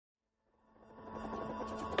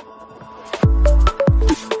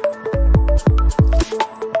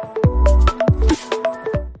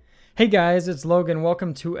Hey guys, it's Logan.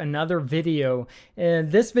 Welcome to another video.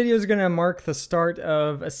 And this video is going to mark the start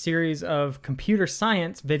of a series of computer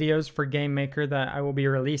science videos for Gamemaker that I will be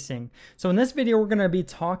releasing. So in this video, we're going to be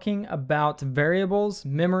talking about variables,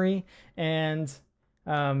 memory, and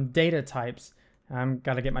data types. I've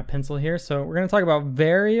got to get my pencil here. So we're going to talk about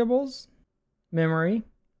variables, memory,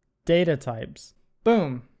 data types.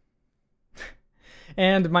 Boom.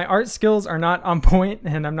 And my art skills are not on point,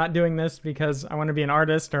 and I'm not doing this because I want to be an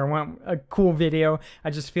artist or I want a cool video.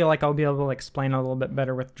 I just feel like I'll be able to explain a little bit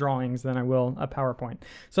better with drawings than I will a PowerPoint.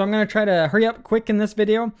 So I'm going to try to hurry up quick in this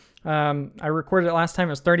video. I recorded it last time,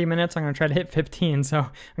 it was 30 minutes. I'm going to try to hit 15, so I'm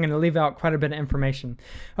going to leave out quite a bit of information.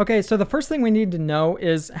 Okay, so the first thing we need to know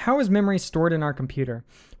is, how is memory stored in our computer?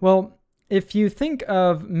 Well, if you think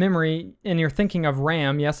of memory and you're thinking of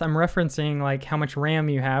RAM, yes, I'm referencing like how much RAM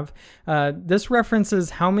you have. This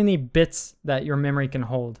references how many bits that your memory can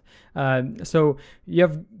hold. So you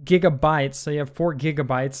have gigabytes, so you have 4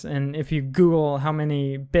 gigabytes. And if you Google how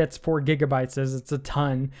many bits 4 gigabytes is, it's a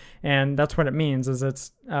ton. And that's what it means,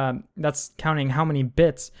 is that's counting how many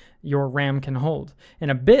bits your RAM can hold.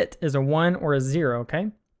 And a bit is a 1 or a 0, okay?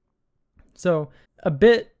 So a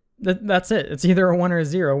bit, that's it. It's either a 1 or a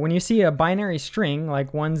 0. When you see a binary string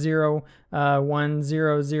like 10,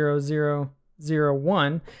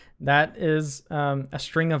 100001, that is a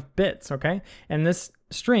string of bits, okay? And this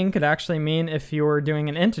string could actually mean, if you're doing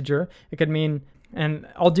an integer, it could mean, and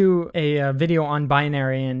I'll do a video on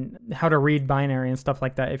binary and how to read binary and stuff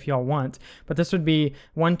like that if y'all want. But this would be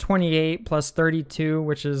 128 plus 32,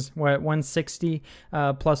 which is what, 160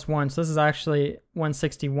 plus 1. So this is actually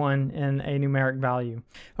 161 in a numeric value.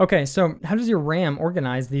 Okay, so how does your RAM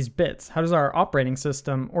organize these bits? How does our operating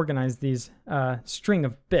system organize these string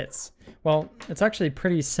of bits? Well, it's actually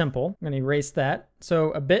pretty simple. I'm going to erase that.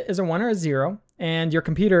 So a bit is a 1 or a 0, and your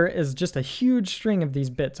computer is just a huge string of these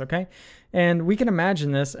bits, okay? And we can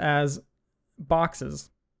imagine this as boxes,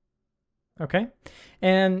 okay?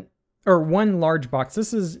 Or one large box.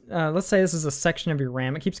 This is, let's say this is a section of your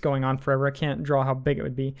RAM. It keeps going on forever. I can't draw how big it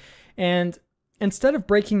would be. And instead of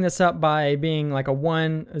breaking this up by being like a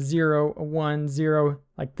 1, a 0, a 1, 0,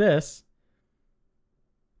 like this,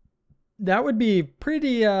 that would be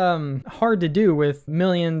pretty hard to do with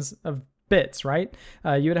millions of bits, right?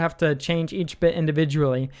 You would have to change each bit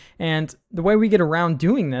individually. And the way we get around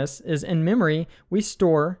doing this is, in memory, we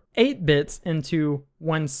store 8 bits into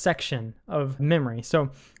one section of memory.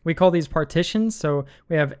 So we call these partitions. So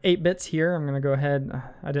we have 8 bits here. I'm going to go ahead.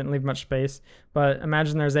 I didn't leave much space, but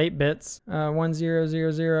imagine there's 8 bits. 1 0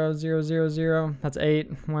 0 0 0 0 0. That's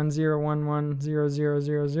 8. 1 0 1 1 0 0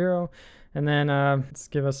 0 0. And then let's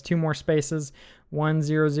give us 2 more spaces. 1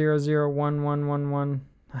 0 0 0 1 1 1 1.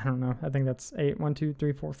 I don't know. I think that's 8. 1 2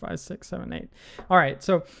 3 4 5 6 7 8. All right.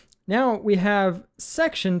 So now we have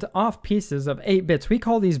sectioned off pieces of 8 bits. We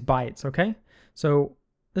call these bytes. Okay. So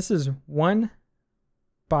this is 1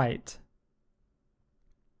 byte.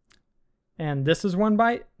 And this is 1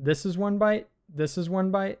 byte. This is 1 byte. This is 1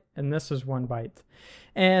 byte. And this is 1 byte.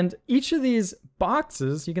 And each of these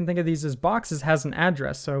boxes, you can think of these as boxes, has an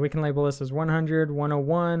address. So we can label this as 100,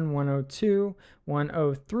 101, 102,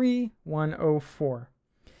 103, 104.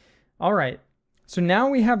 All right, so now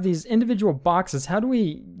we have these individual boxes. How do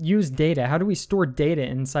we use data? How do we store data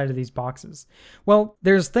inside of these boxes? Well,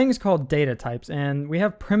 there's things called data types, and we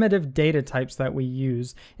have primitive data types that we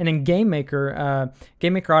use. And in Gamemaker,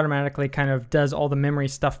 Gamemaker automatically kind of does all the memory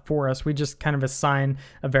stuff for us. We just kind of assign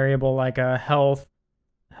a variable like a health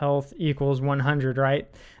equals 100, right?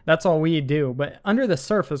 That's all we do. But under the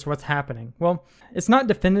surface, what's happening? Well, it's not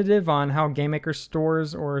definitive on how Gamemaker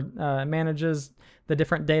stores or manages the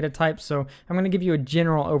different data types. So I'm going to give you a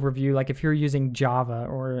general overview, like if you're using Java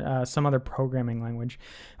or some other programming language.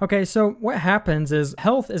 Okay, so what happens is,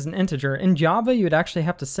 health is an integer. In Java, you would actually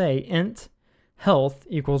have to say int health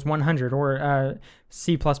equals 100, or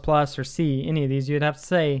C++ or C, any of these, you'd have to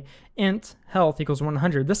say int health equals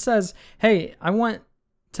 100. This says, hey, I want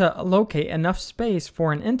to locate enough space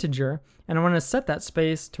for an integer, and I want to set that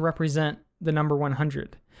space to represent the number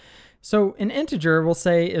 100. So an integer, we'll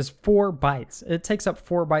say, is 4 bytes. It takes up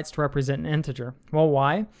 4 bytes to represent an integer. Well,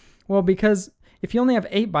 why? Well, because if you only have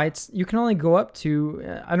 8 bytes, you can only go up to,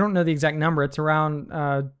 I don't know the exact number, it's around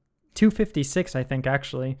 256, I think,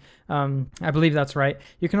 actually. I believe that's right.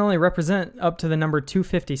 You can only represent up to the number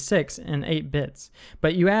 256 in 8 bits.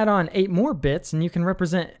 But you add on 8 more bits, and you can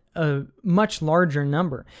represent a much larger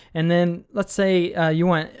number. And then let's say you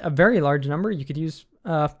want a very large number, you could use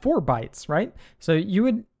 4 bytes, right? So you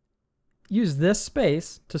would use this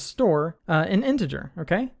space to store an integer,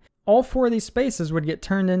 okay? all 4 of these spaces would get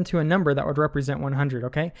turned into a number that would represent 100,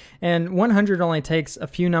 okay? And 100 only takes a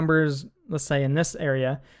few numbers, let's say in this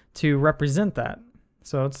area, to represent that.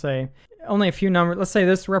 So let's say only a few numbers, let's say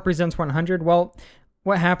this represents 100. Well,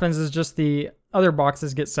 what happens is just the other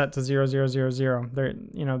boxes get set to 0, 0, 0, 0.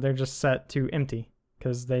 They're just set to empty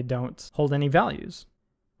because they don't hold any values.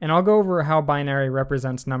 And I'll go over how binary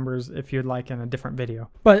represents numbers if you'd like in a different video.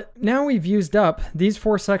 But now we've used up these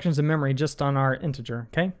 4 sections of memory just on our integer,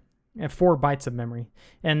 okay? 4 bytes of memory.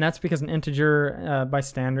 And that's because an integer by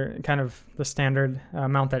standard, kind of the standard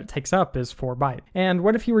amount that it takes up is 4 bytes. And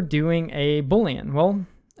what if you were doing a Boolean? Well,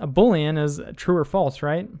 a Boolean is true or false,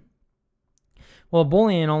 right? Well, a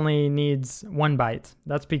Boolean only needs 1 byte.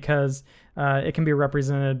 That's because it can be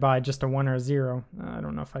represented by just a 1 or a 0. I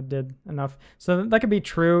don't know if I did enough. So that could be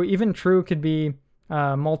true. Even true could be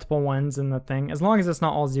multiple ones in the thing, as long as it's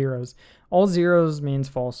not all zeros. All zeros means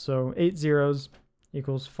false, so 8 zeros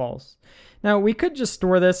equals false. Now, we could just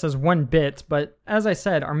store this as 1 bit, but as I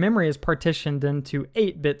said, our memory is partitioned into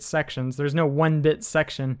 8-bit sections. There's no 1-bit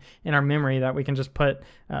section in our memory that we can just put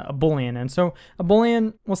a Boolean in. So a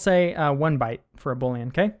Boolean, we'll say 1 byte for a Boolean,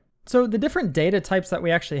 okay? So the different data types that we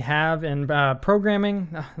actually have in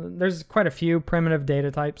programming, there's quite a few primitive data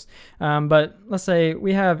types, but let's say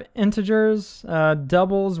we have integers,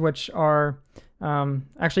 doubles, which are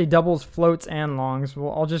actually doubles, floats, and longs.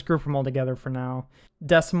 Well, I'll just group them all together for now.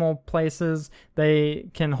 Decimal places, they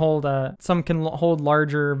can hold, some can hold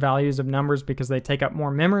larger values of numbers because they take up more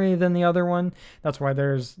memory than the other one. That's why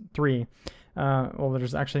there's 3. Well,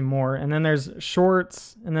 there's actually more. And then there's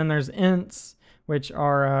shorts, and then there's ints, which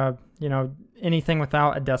are, anything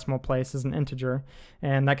without a decimal place is an integer,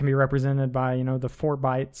 and that can be represented by, the 4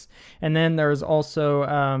 bytes. And then there's also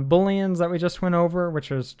Booleans that we just went over, which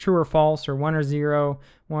is true or false, or 1 or 0,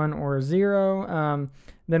 1 or 0.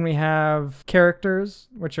 Then we have characters,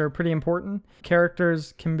 which are pretty important.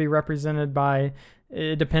 Characters can be represented by,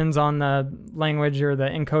 it depends on the language or the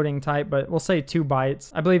encoding type, but we'll say 2 bytes.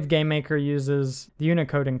 I believe Gamemaker uses the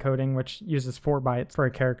Unicode encoding, which uses 4 bytes for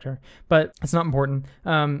a character, but it's not important.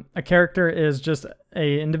 A character is just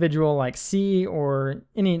a individual like C or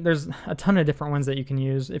any, there's a ton of different ones that you can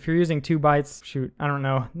use. If you're using 2 bytes, shoot, I don't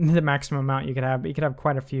know the maximum amount you could have, but you could have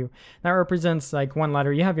quite a few. That represents like 1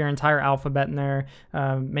 letter. You have your entire alphabet in there,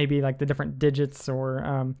 maybe like the different digits,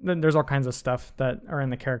 or there's all kinds of stuff that are in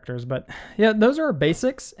the characters. But yeah, those are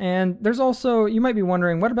basics. And there's also, you might be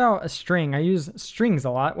wondering, what about a string? I use strings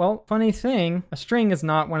a lot. Well, funny thing, a string is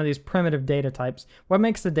not one of these primitive data types. What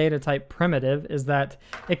makes the data type primitive is that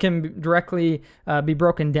it can directly be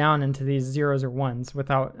broken down into these zeros or ones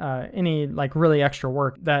without any like really extra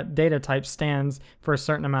work. That data type stands for a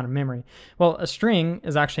certain amount of memory. Well, a string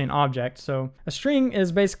is actually an object. So a string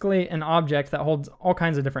is basically an object that holds all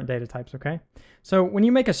kinds of different data types, okay? So when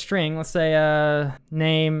you make a string, let's say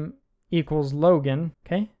name equals Logan,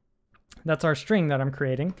 okay? That's our string that I'm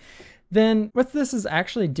creating. Then what this is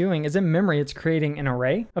actually doing is in memory, it's creating an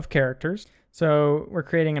array of characters. So we're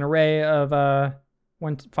creating an array of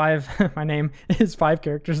 5, my name is 5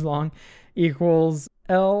 characters long, equals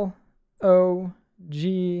LOGAN.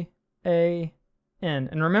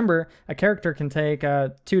 And remember, a character can take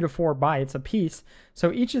 2 to 4 bytes a piece.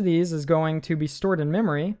 So each of these is going to be stored in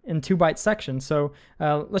memory in 2 byte sections. So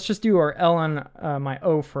let's just do our L and my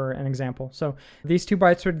O for an example. So these 2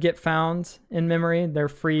 bytes would get found in memory. They're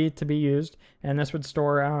free to be used. And this would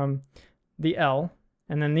store the L.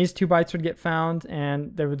 And then these 2 bytes would get found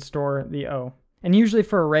and they would store the O. And usually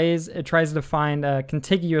for arrays, it tries to find a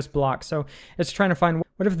contiguous block. So it's trying to find,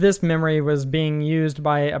 what if this memory was being used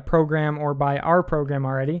by a program or by our program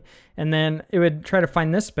already? And then it would try to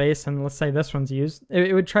find this space, and let's say this one's used.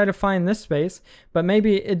 It would try to find this space, but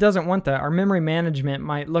maybe it doesn't want that. Our memory management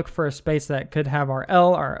might look for a space that could have our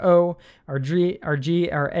L, our O, our G,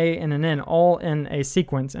 our A, and an N all in a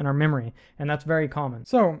sequence in our memory. And that's very common.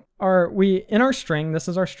 So in our string, this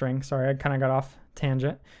is our string. Sorry, I kind of got off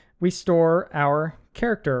tangent. We store our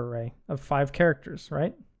character array of 5 characters,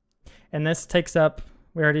 right? And this takes up,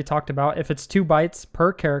 we already talked about, if it's 2 bytes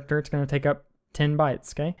per character, it's going to take up 10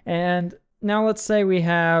 bytes, okay? And now let's say we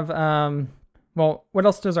have, well, what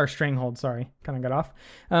else does our string hold? Sorry, kind of got off.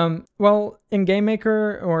 Well, in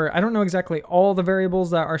Gamemaker, or I don't know exactly all the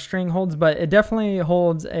variables that our string holds, but it definitely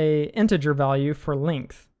holds a integer value for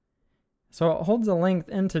length. So it holds a length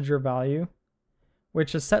integer value,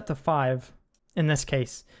 which is set to 5. In this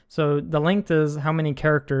case. So the length is how many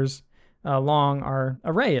characters long our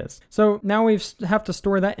array is. So now we have to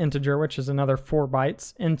store that integer, which is another 4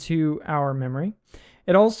 bytes, into our memory.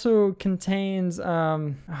 It also contains,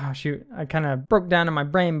 oh shoot, I kind of broke down in my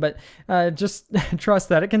brain, but just trust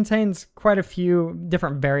that it contains quite a few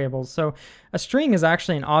different variables. So a string is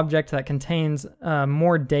actually an object that contains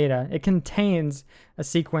more data. It contains a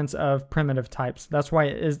sequence of primitive types. That's why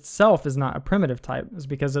it itself is not a primitive type, is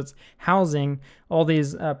because it's housing all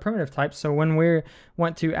these primitive types. So when we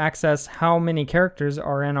want to access how many characters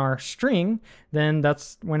are in our string, then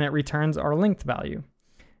that's when it returns our length value.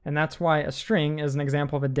 And that's why a string is an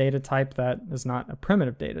example of a data type that is not a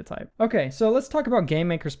primitive data type. Okay, so let's talk about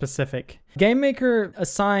Gamemaker specific. Gamemaker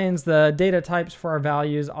assigns the data types for our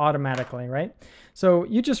values automatically, right? So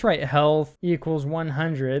you just write health equals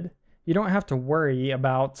 100. You don't have to worry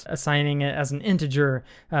about assigning it as an integer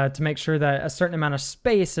to make sure that a certain amount of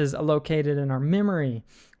space is allocated in our memory,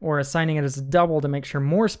 or assigning it as a double to make sure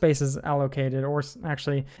more space is allocated, or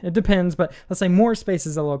actually it depends, but let's say more space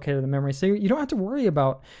is allocated in the memory. So you don't have to worry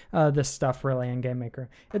about this stuff really in Gamemaker.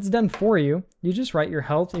 It's done for you. You just write your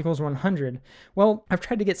health equals 100. Well, I've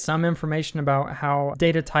tried to get some information about how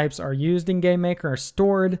data types are used in Gamemaker, are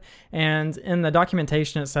stored, and in the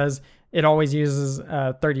documentation it says it always uses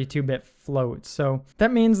 32-bit floats. So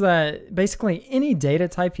that means that basically any data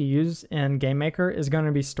type you use in Gamemaker is going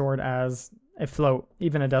to be stored as a float,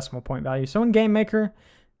 even a decimal point value. So in Gamemaker,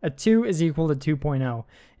 a 2 is equal to 2.0.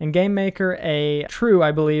 In Gamemaker, a true,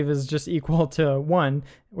 I believe, is just equal to 1,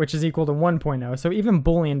 which is equal to 1.0. So even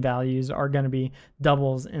Boolean values are going to be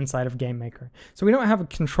doubles inside of Gamemaker. So we don't have a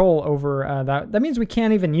control over that. That means we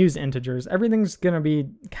can't even use integers. Everything's going to be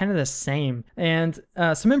kind of the same. And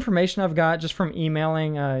some information I've got just from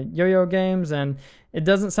emailing Yo-Yo Games, and it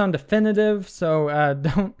doesn't sound definitive, so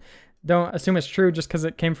don't assume it's true just because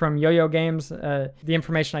it came from Yo-Yo Games. The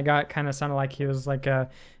information I got kind of sounded like he was like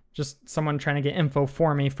just someone trying to get info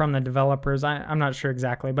for me from the developers. I'm not sure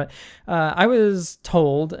exactly, but I was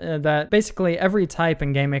told that basically every type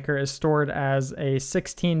in Gamemaker is stored as a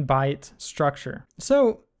 16-byte structure.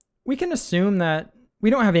 So we can assume that we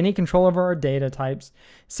don't have any control over our data types.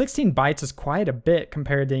 16 bytes is quite a bit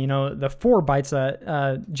compared to, the 4 bytes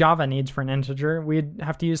that Java needs for an integer. We'd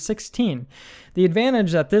have to use 16. The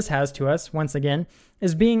advantage that this has to us, once again,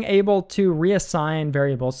 is being able to reassign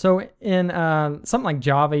variables. So in something like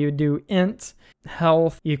Java, you would do int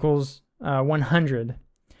health equals 100.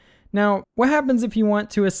 Now, what happens if you want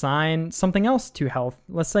to assign something else to health?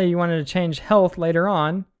 Let's say you wanted to change health later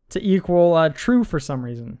on to equal true for some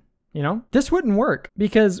reason. This wouldn't work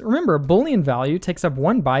because remember, a Boolean value takes up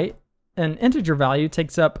 1 byte, an integer value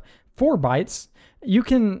takes up 4 bytes. You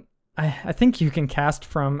can, I think you can cast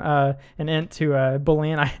from an int to a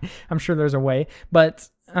Boolean. I'm sure there's a way, but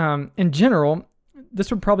in general, this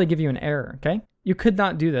would probably give you an error, okay? You could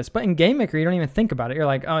not do this, but in Gamemaker, you don't even think about it. You're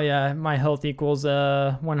like, oh yeah, my health equals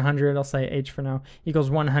 100. I'll say H for now, equals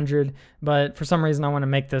 100, but for some reason I want to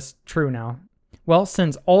make this true now. Well,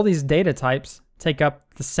 since all these data types take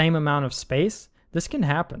up the same amount of space, this can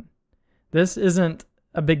happen. This isn't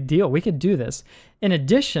a big deal. We could do this. In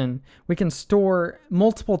addition, we can store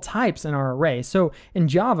multiple types in our array. So in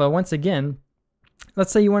Java, once again,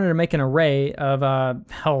 let's say you wanted to make an array of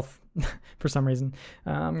health for some reason.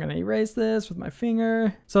 I'm going to erase this with my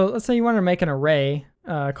finger. So let's say you wanted to make an array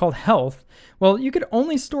called health. Well, you could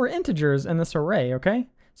only store integers in this array, okay?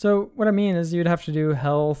 So what I mean is you'd have to do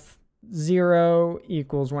health 0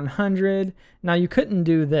 equals 100. Now you couldn't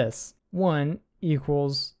do this. 1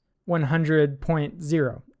 equals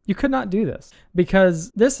 100.0. You could not do this because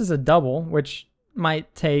this is a double, which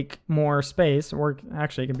might take more space, or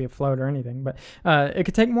actually it could be a float or anything, but it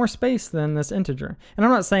could take more space than this integer. And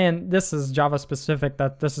I'm not saying this is Java specific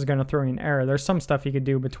that this is going to throw you an error. There's some stuff you could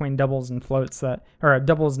do between doubles and floats or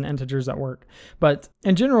doubles and integers that work. But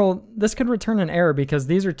in general, this could return an error because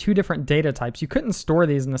these are two different data types. You couldn't store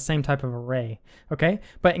these in the same type of array, okay?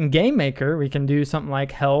 But in Gamemaker, we can do something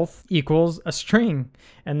like health equals a string,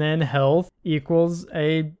 and then health equals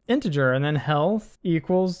a integer, and then health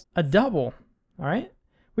equals a double. All right,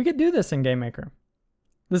 we could do this in Gamemaker.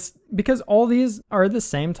 This because all these are the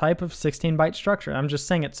same type of 16-byte structure. I'm just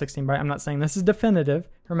saying it's 16-byte. I'm not saying this is definitive.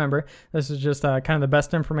 Remember, this is just kind of the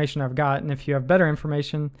best information I've got. And if you have better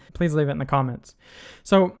information, please leave it in the comments.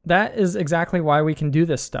 So that is exactly why we can do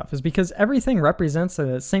this stuff, is because everything represents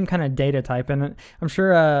the same kind of data type. And I'm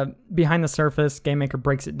sure behind the surface, Gamemaker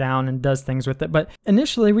breaks it down and does things with it. But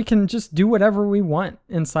initially, we can just do whatever we want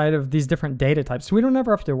inside of these different data types. So we don't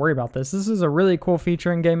ever have to worry about this. This is a really cool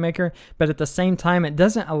feature in Gamemaker, but at the same time, it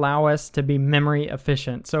doesn't allow us to be memory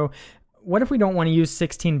efficient. So what if we don't want to use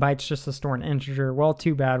 16 bytes just to store an integer? Well,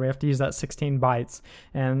 too bad. We have to use that 16 bytes.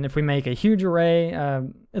 And if we make a huge array,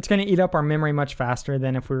 it's going to eat up our memory much faster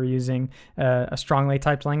than if we were using a strongly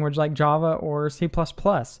typed language like Java or C++.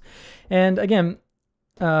 And again,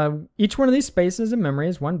 each one of these spaces in memory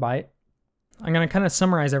is 1 byte. I'm going to kind of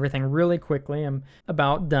summarize everything really quickly. I'm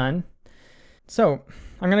about done. So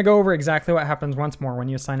I'm going to go over exactly what happens once more when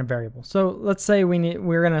you assign a variable. So let's say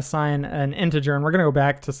we're going to assign an integer, and we're going to go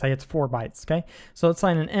back to say it's 4 bytes. Okay. So let's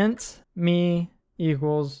assign an int me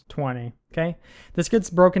equals 20. Okay. This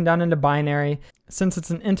gets broken down into binary. Since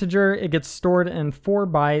it's an integer, it gets stored in 4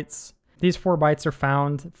 bytes. These 4 bytes are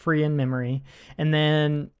found free in memory. And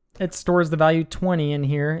then it stores the value 20 in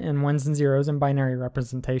here in ones and zeros in binary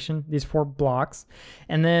representation, these 4 blocks.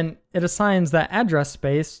 And then it assigns that address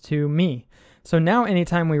space to me. So now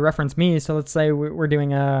anytime we reference me, so let's say we're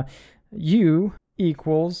doing a u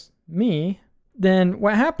equals me, then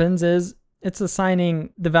what happens is it's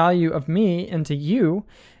assigning the value of me into u,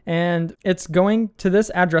 and it's going to this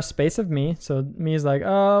address space of me. So me is like,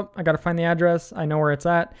 oh, I got to find the address. I know where it's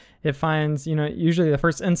at. It finds, usually the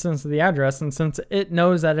first instance of the address. And since it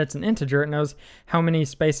knows that it's an integer, it knows how many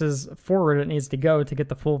spaces forward it needs to go to get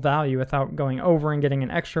the full value without going over and getting an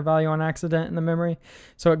extra value on accident in the memory.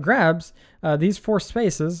 So it grabs these 4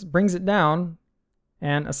 spaces, brings it down,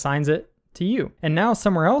 and assigns it to you. And now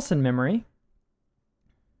somewhere else in memory,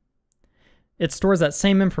 it stores that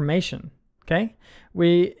same information. Okay,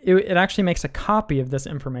 it actually makes a copy of this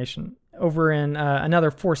information over in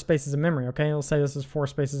another 4 spaces of memory. Okay, we'll say this is 4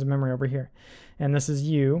 spaces of memory over here, and this is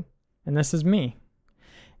you, and this is me.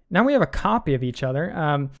 Now we have a copy of each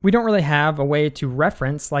other. We don't really have a way to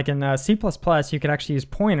reference, like in C++, you could actually use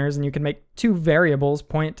pointers, and you could make 2 variables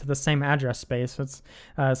point to the same address space.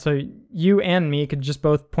 So you and me could just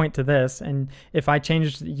both point to this, and if I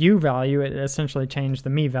changed the u value, it essentially changed the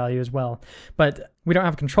me value as well. But we don't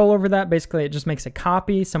have control over that. Basically, it just makes a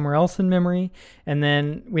copy somewhere else in memory, and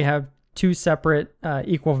then we have 2 separate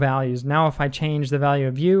equal values. Now if I change the value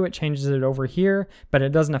of u, it changes it over here, but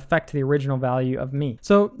it doesn't affect the original value of me.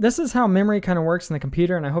 So this is how memory kind of works in the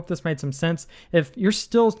computer, and I hope this made some sense. If you're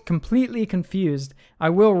still completely confused, I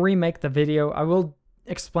will remake the video. I will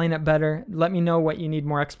explain it better. Let me know what you need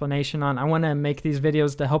more explanation on. I want to make these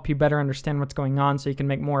videos to help you better understand what's going on so you can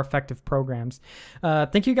make more effective programs.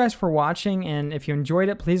 Thank you guys for watching, and if you enjoyed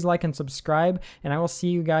it, please like and subscribe, and I will see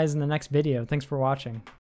you guys in the next video. Thanks for watching.